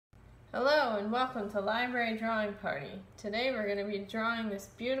Hello and welcome to Library Drawing Party. Today we're going to be drawing this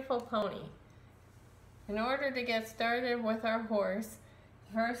beautiful pony. In order to get started with our horse,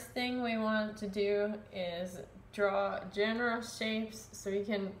 the first thing we want to do is draw general shapes so we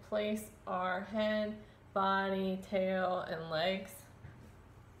can place our head, body, tail, and legs.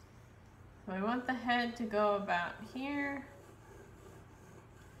 So I want the head to go about here.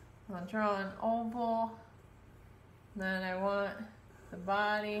 I'll draw an oval. Then I want the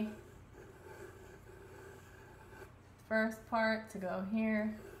body, first part to go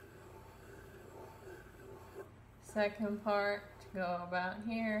here, second part to go about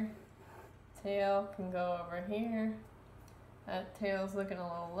here, tail can go over here. That tail's looking a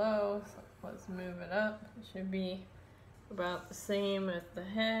little low, so let's move it up. It should be about the same as the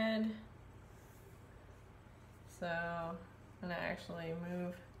head. So I'm gonna actually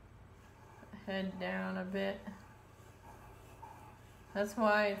move the head down a bit. That's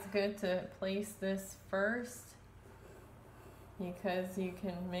why it's good to place this first, because you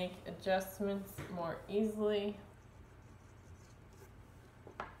can make adjustments more easily.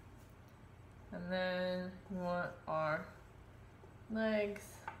 And then we want our legs.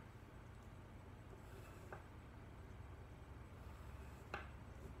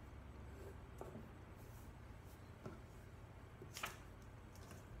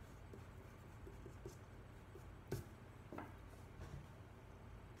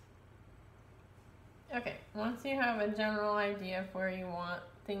 Okay, once you have a general idea of where you want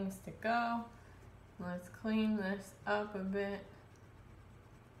things to go, let's clean this up a bit.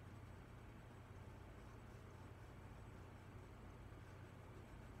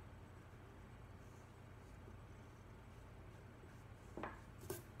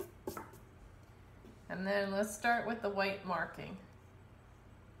 And then let's start with the white marking.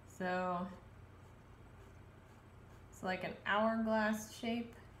 So it's like an hourglass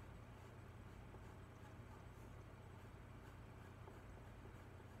shape.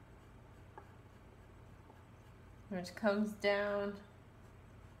 Which comes down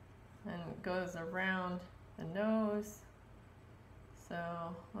and goes around the nose. So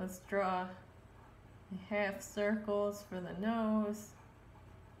let's draw half circles for the nose.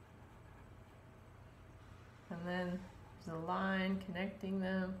 And then there's a line connecting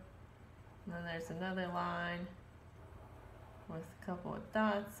them. And then there's another line with a couple of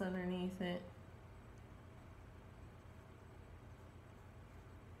dots underneath it.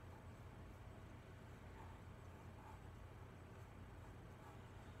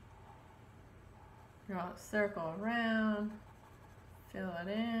 Draw a circle around, fill it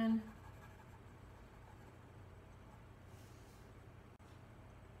in.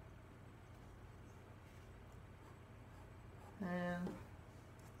 And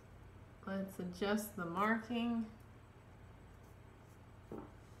let's adjust the marking.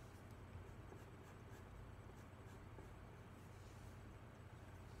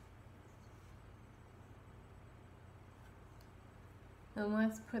 And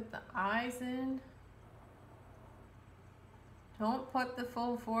let's put the eyes in. Don't put the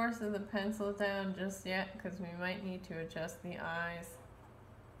full force of the pencil down just yet, because we might need to adjust the eyes.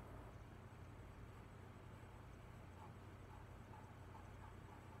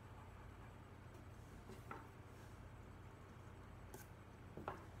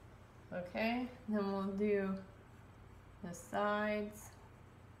 Okay, then we'll do the sides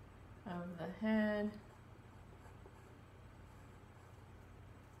of the head.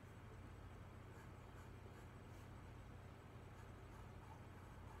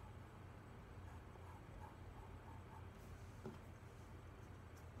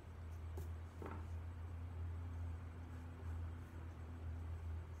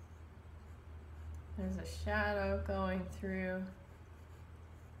 There's a shadow going through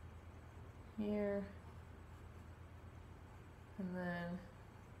here, and then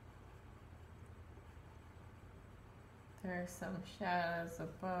there's some shadows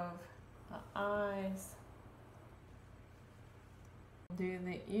above the eyes. Do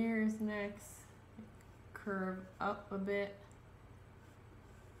the ears next, curve up a bit.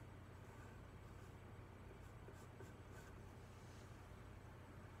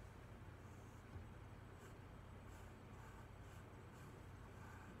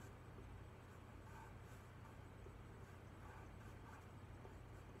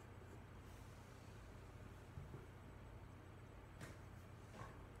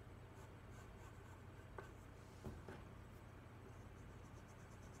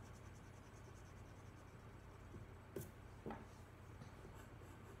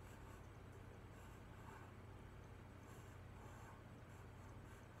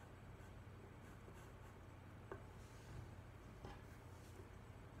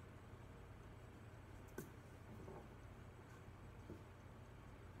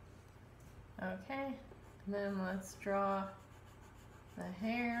 Okay, and then let's draw the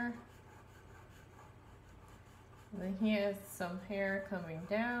hair. Then he has some hair coming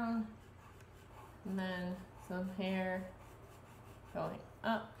down, and then some hair going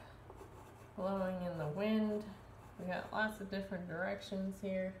up, blowing in the wind. We got lots of different directions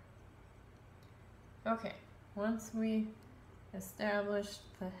here. Okay, once we establish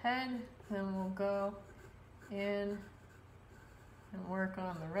the head, then we'll go in and work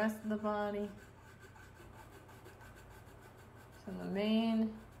on the rest of the body. So the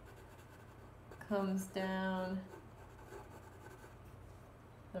mane comes down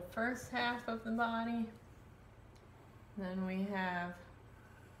the first half of the body. Then we have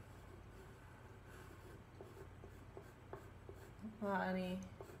the body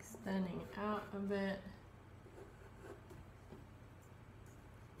extending out a bit.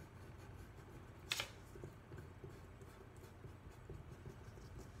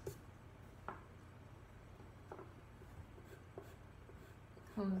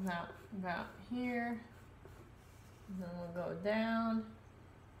 Comes out about here, and then we'll go down.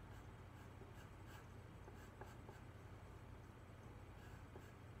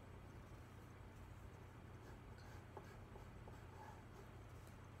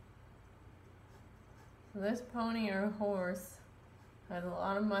 So this pony or horse has a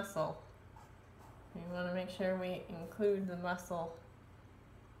lot of muscle. We want to make sure we include the muscle.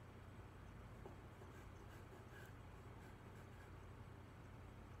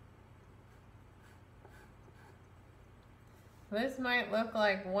 This might look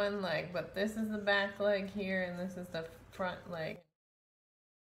like one leg, but this is the back leg here and this is the front leg.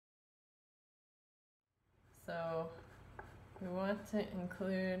 So we want to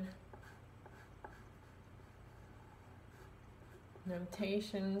include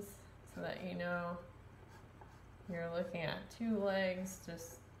notations so that you know you're looking at two legs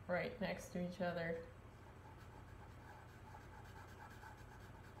just right next to each other.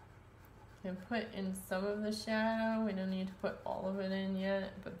 You can put in some of the shadow. We don't need to put all of it in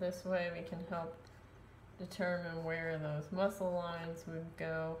yet, but this way we can help determine where those muscle lines would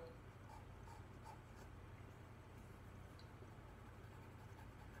go.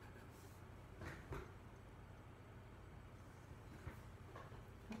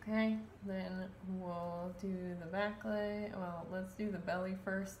 Okay, then we'll do the back leg. Well, let's do the belly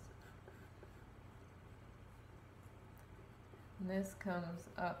first. And this comes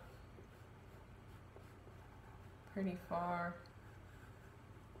up pretty far.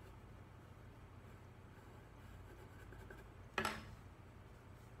 The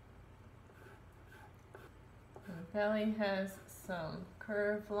belly has some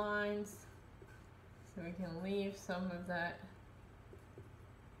curved lines, so we can leave some of that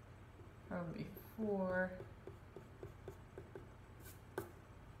from before.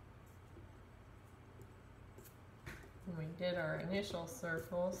 When we did our initial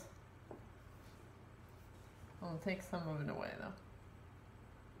circles. I'll take some of it away though.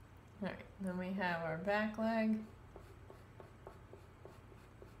 Alright, then we have our back leg.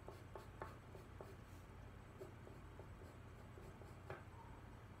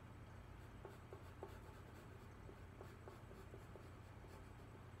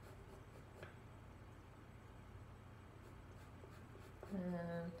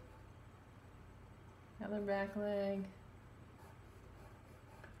 And the other back leg.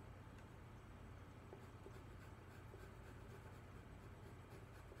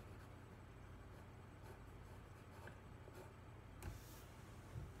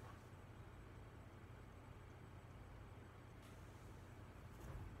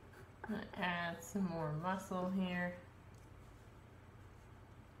 I'm gonna add some more muscle here.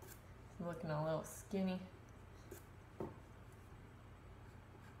 It's looking a little skinny.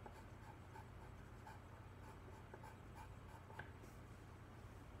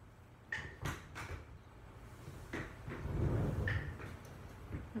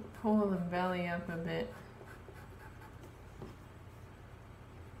 Pull the belly up a bit.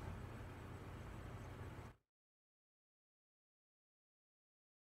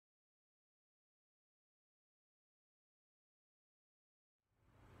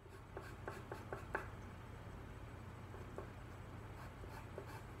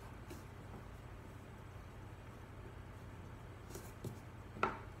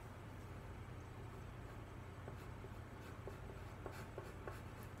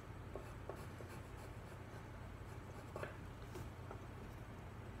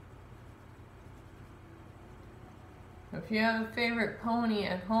 If you have a favorite pony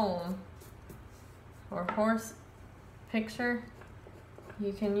at home or horse picture,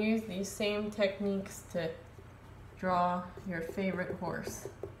 you can use these same techniques to draw your favorite horse.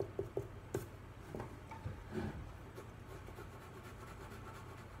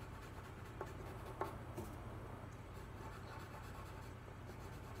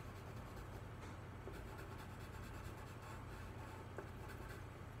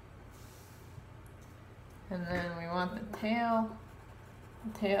 And then we want the tail.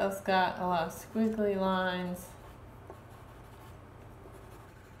 The tail's got a lot of squiggly lines.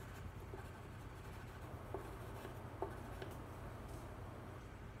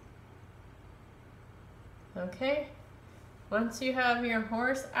 Okay, once you have your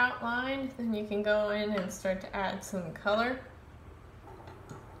horse outlined, then you can go in and start to add some color.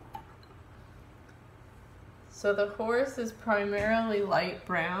 So the horse is primarily light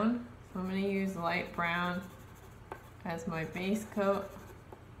brown, so I'm going to use light brown as my base coat.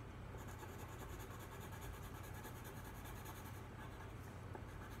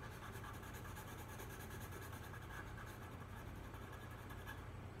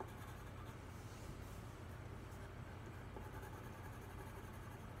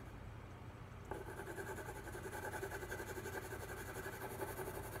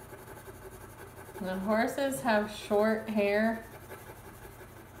 The horses have short hair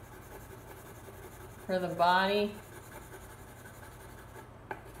for the body.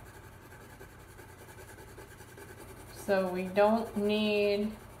 So we don't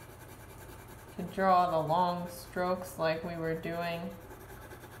need to draw the long strokes like we were doing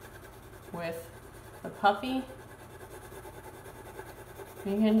with the puppy.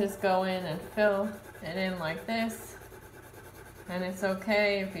 You can just go in and fill it in like this. And it's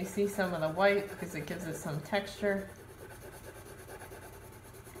okay if you see some of the white because it gives it some texture.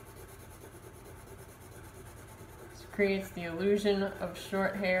 This creates the illusion of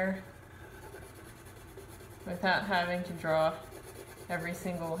short hair without having to draw every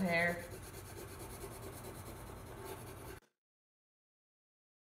single hair.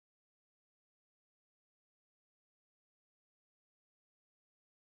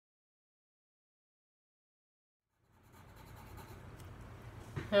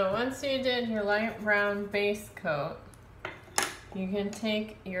 Now once you did your light brown base coat, you can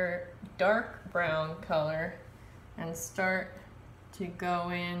take your dark brown color and start to go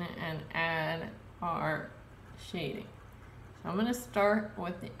in and add our shading. So I'm going to start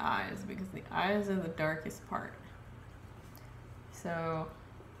with the eyes because the eyes are the darkest part. So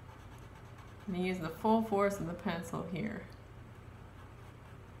I'm going to use the full force of the pencil here.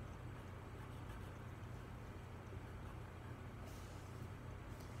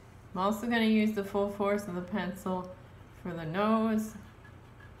 I'm also going to use the full force of the pencil for the nose.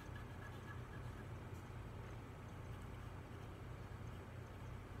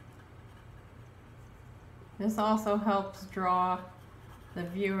 This also helps draw the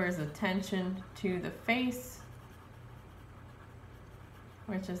viewer's attention to the face,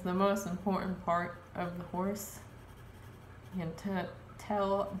 which is the most important part of the horse. You can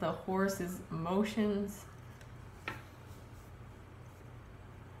tell the horse's emotions.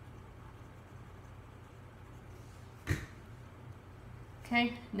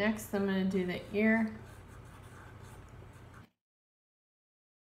 Okay, next I'm going to do the ear.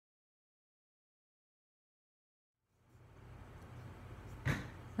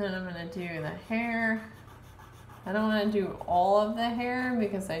 Then I'm going to do the hair. I don't want to do all of the hair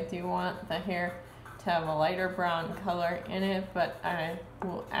because I do want the hair to have a lighter brown color in it, but I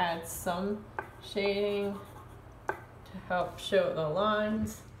will add some shading to help show the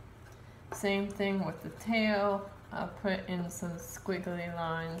lines. Same thing with the tail. I'll put in some squiggly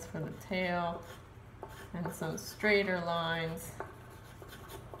lines for the tail and some straighter lines.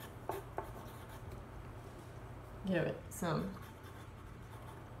 Give it some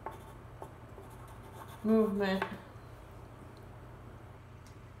movement.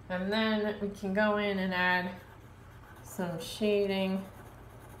 And then we can go in and add some shading,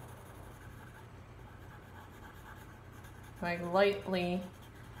 like lightly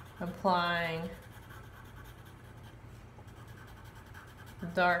applying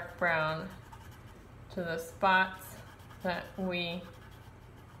dark brown to the spots that we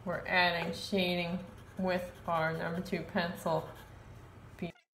were adding shading with our number 2 pencil.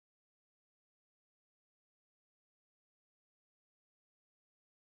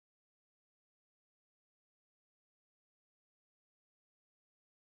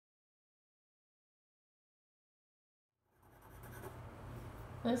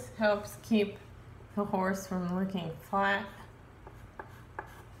 This helps keep the horse from looking flat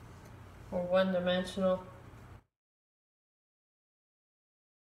or one-dimensional.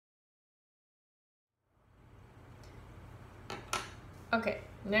 Okay,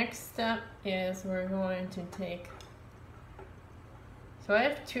 next step is we're going to take, so I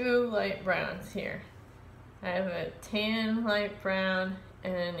have 2 light browns here. I have a tan light brown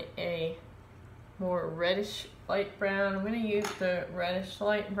and a more reddish light brown. I'm going to use the reddish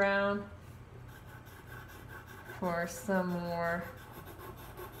light brown for some more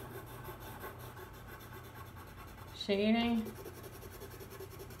shading.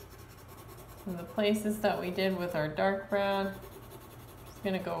 And the places that we did with our dark brown, just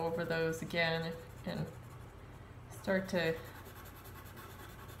gonna go over those again and start to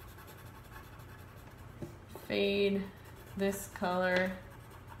fade this color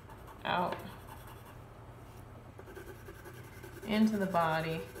out into the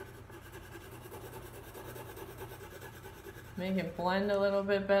body. Make it blend a little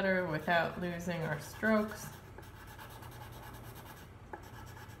bit better without losing our strokes.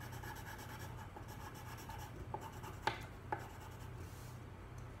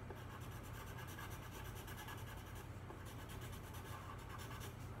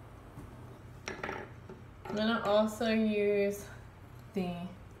 I'm gonna also use the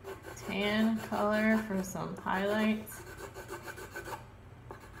tan color for some highlights.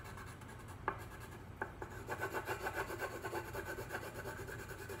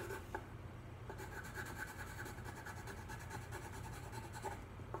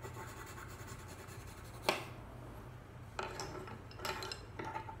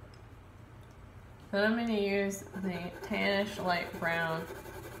 Then I'm going to use the tannish light brown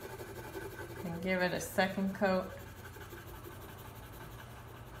and give it a second coat.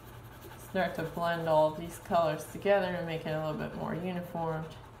 Start to blend all of these colors together and make it a little bit more uniformed.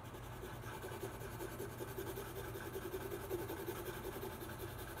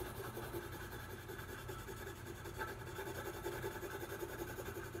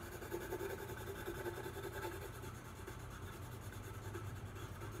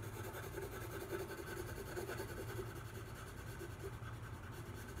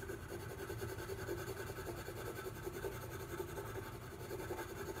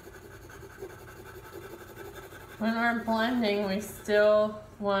 When we're blending, we still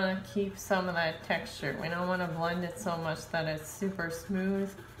want to keep some of that texture. We don't want to blend it so much that it's super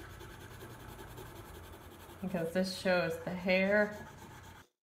smooth, because this shows the hair.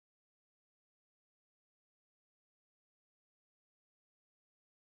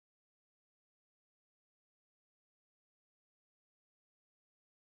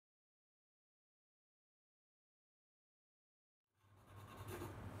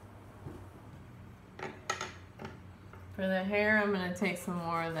 For the hair, I'm going to take some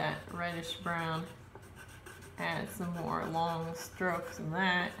more of that reddish brown, add some more long strokes in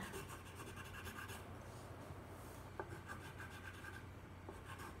that.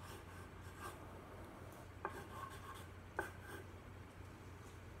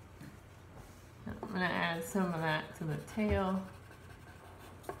 I'm going to add some of that to the tail.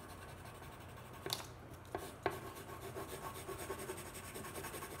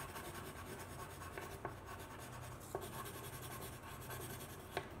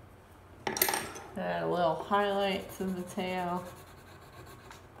 Add a little highlight to the tail.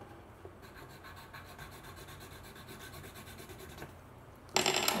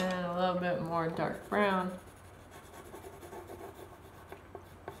 And a little bit more dark brown.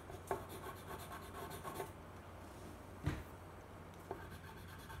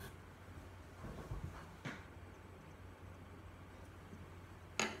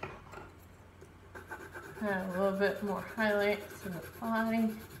 Add a little bit more highlight to the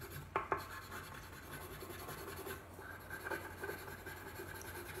body.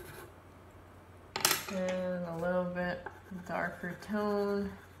 And a little bit darker tone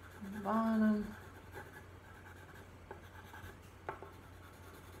at the bottom.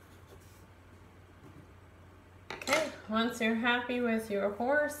 Okay, once you're happy with your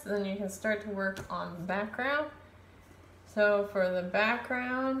horse, then you can start to work on the background. So for the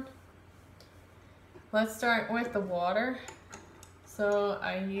background, let's start with the water. So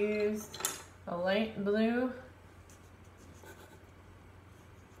I used a light blue,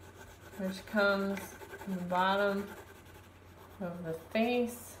 which comes from the bottom of the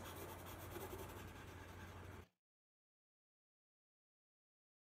face.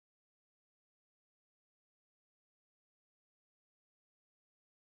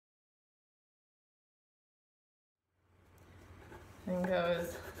 And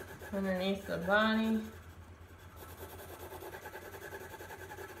goes underneath the body.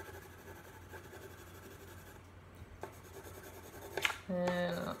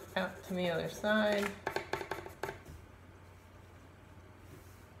 And out to the other side.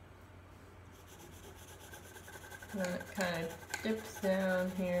 And then it kind of dips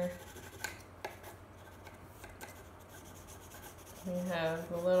down here. We have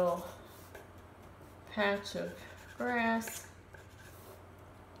a little patch of grass.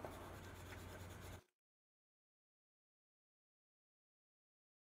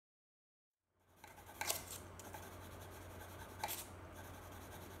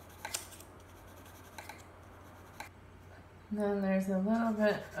 And then there's a little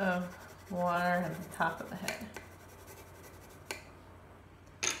bit of water at the top of the head.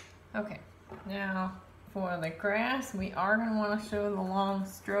 Okay, now for the grass, we are going to want to show the long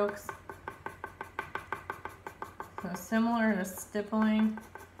strokes. So similar to stippling,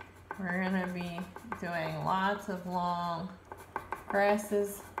 we're going to be doing lots of long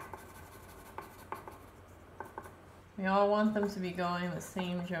grasses. We all want them to be going the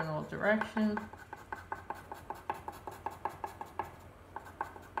same general direction.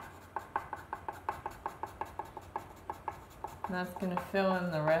 And that's going to fill in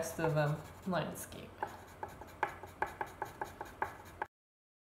the rest of the landscape.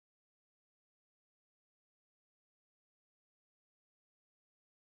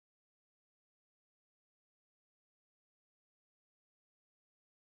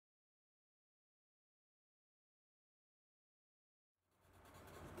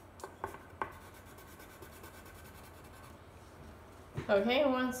 Okay,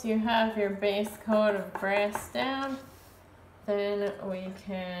 once you have your base coat of grass down, then we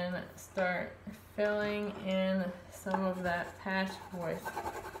can start filling in some of that patch with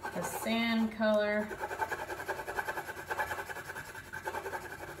the sand color.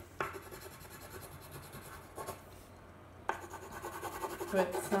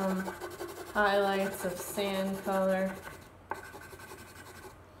 With some highlights of sand color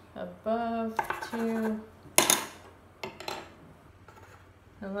above too.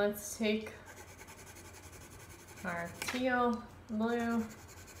 And let's take our teal blue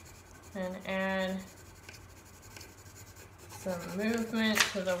and add some movement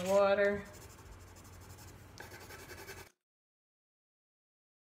to the water.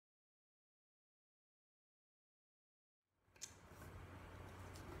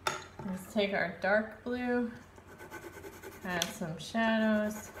 Let's take our dark blue, add some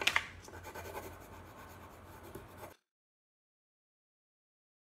shadows.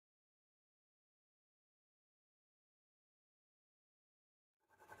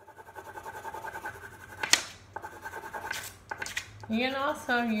 You can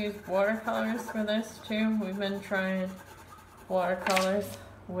also use watercolors for this too. We've been trying watercolors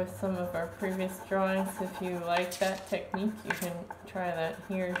with some of our previous drawings. If you like that technique, you can try that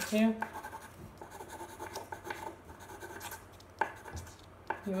here too.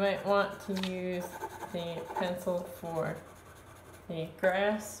 You might want to use the pencil for the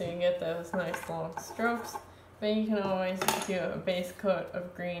grass so you get those nice long strokes, but you can always do a base coat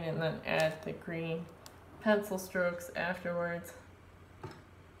of green and then add the green pencil strokes afterwards.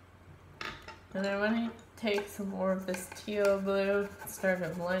 And I want to take some more of this teal blue, start to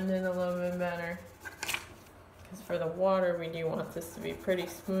blend in a little bit better. Because for the water, we do want this to be pretty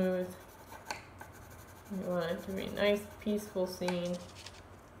smooth. We want it to be a nice, peaceful scene.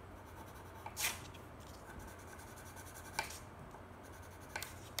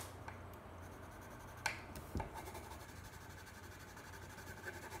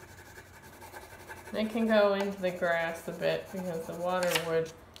 It can go into the grass a bit because the water would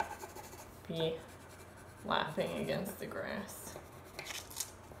be lapping against the grass.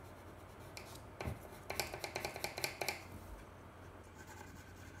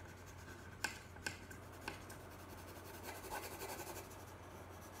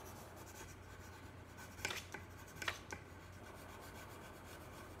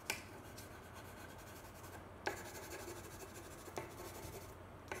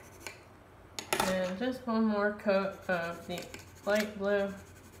 And just one more coat of the light blue.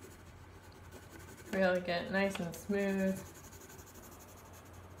 Really get nice and smooth.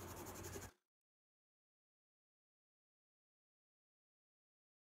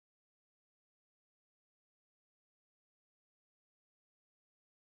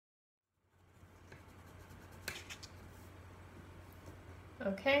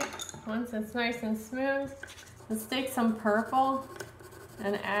 Okay, once it's nice and smooth, let's take some purple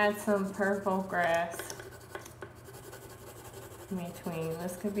and add some purple grass in between.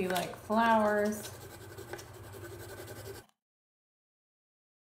 This could be like flowers.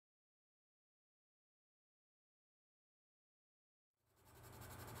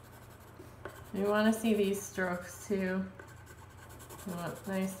 You want to see these strokes too. You want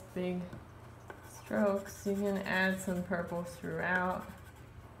nice big strokes. You can add some purple throughout.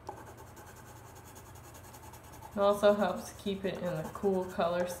 It also helps keep it in a cool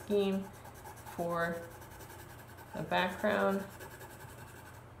color scheme for the background.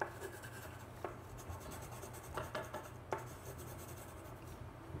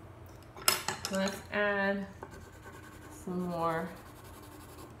 Let's add some more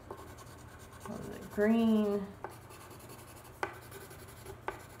of the green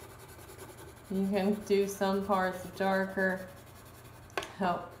You can do some parts darker,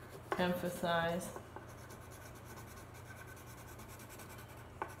 help emphasize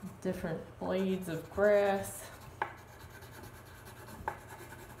different blades of grass.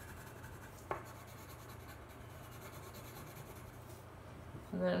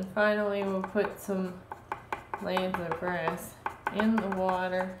 And then finally we'll put some blades of grass in the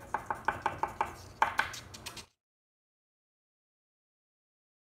water.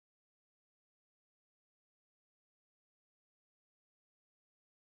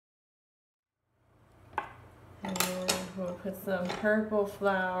 And then we'll put some purple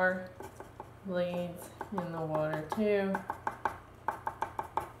flower blades in the water too.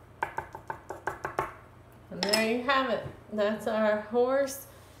 And there you have it. That's our horse.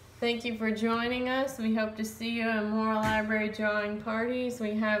 Thank you for joining us. We hope to see you at more library drawing parties.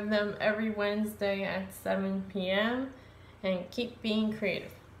 We have them every Wednesday at 7 p.m. And keep being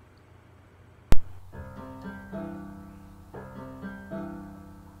creative.